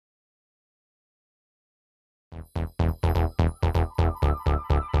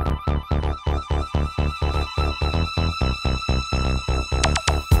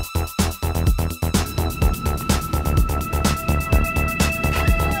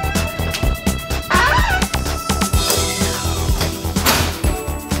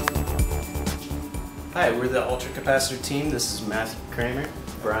ultracapacitor team. This is Matthew Kramer,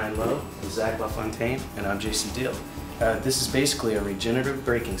 Brian Lowe, Zach LaFontaine, and I'm Jason Diehl. This is basically a regenerative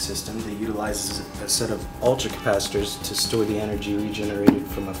braking system that utilizes a set of ultracapacitors to store the energy regenerated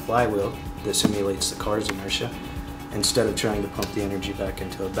from a flywheel that simulates the car's inertia, instead of trying to pump the energy back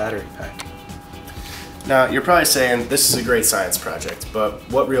into a battery pack. Now, you're probably saying this is a great science project, but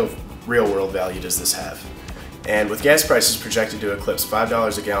what real world value does this have? And with gas prices projected to eclipse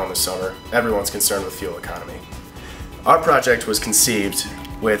 $5 a gallon this summer, everyone's concerned with fuel economy. Our project was conceived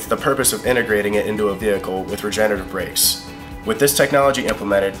with the purpose of integrating it into a vehicle with regenerative brakes. With this technology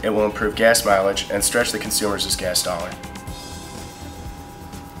implemented, it will improve gas mileage and stretch the consumer's gas dollar.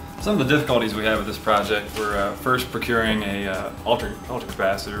 Some of the difficulties we had with this project were first procuring a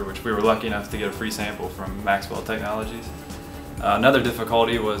ultracapacitor, which we were lucky enough to get a free sample from Maxwell Technologies. Another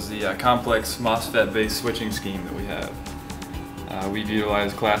difficulty was the complex MOSFET-based switching scheme that we have. We've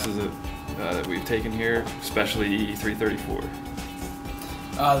utilized classes that we've taken here, especially EE334.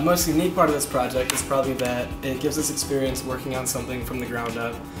 The most unique part of this project is probably that it gives us experience working on something from the ground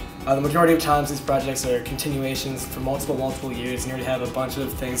up. The majority of times these projects are continuations for multiple years, and you already have a bunch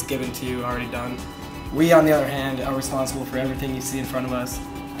of things given to you already done. We, on the other hand, are responsible for everything you see in front of us,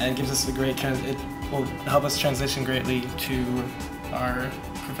 and it gives us it will help us transition greatly to our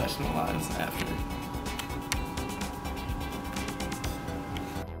professional lives after.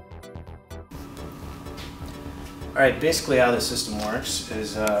 Alright, basically how the system works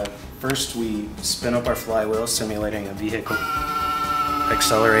is first we spin up our flywheel simulating a vehicle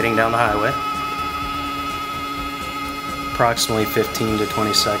accelerating down the highway. Approximately 15 to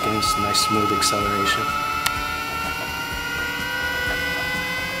 20 seconds, nice smooth acceleration.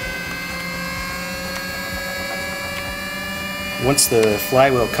 Once the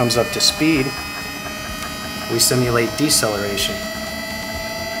flywheel comes up to speed, we simulate deceleration.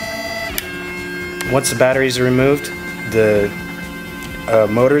 Once the batteries are removed, the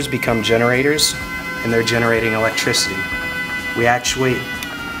motors become generators, and they're generating electricity. We actuate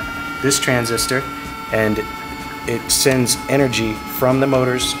this transistor, and it sends energy from the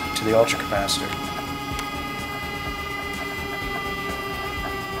motors to the ultracapacitor.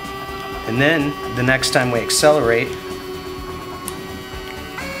 And then, the next time we accelerate,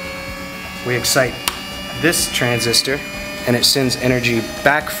 we excite this transistor, and it sends energy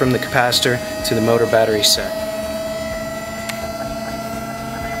back from the capacitor to the motor battery set.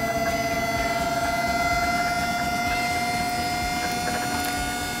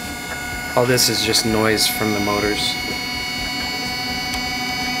 All this is just noise from the motors.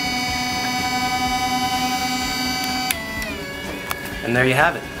 And there you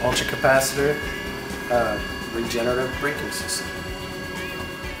have it, ultracapacitor regenerative braking system.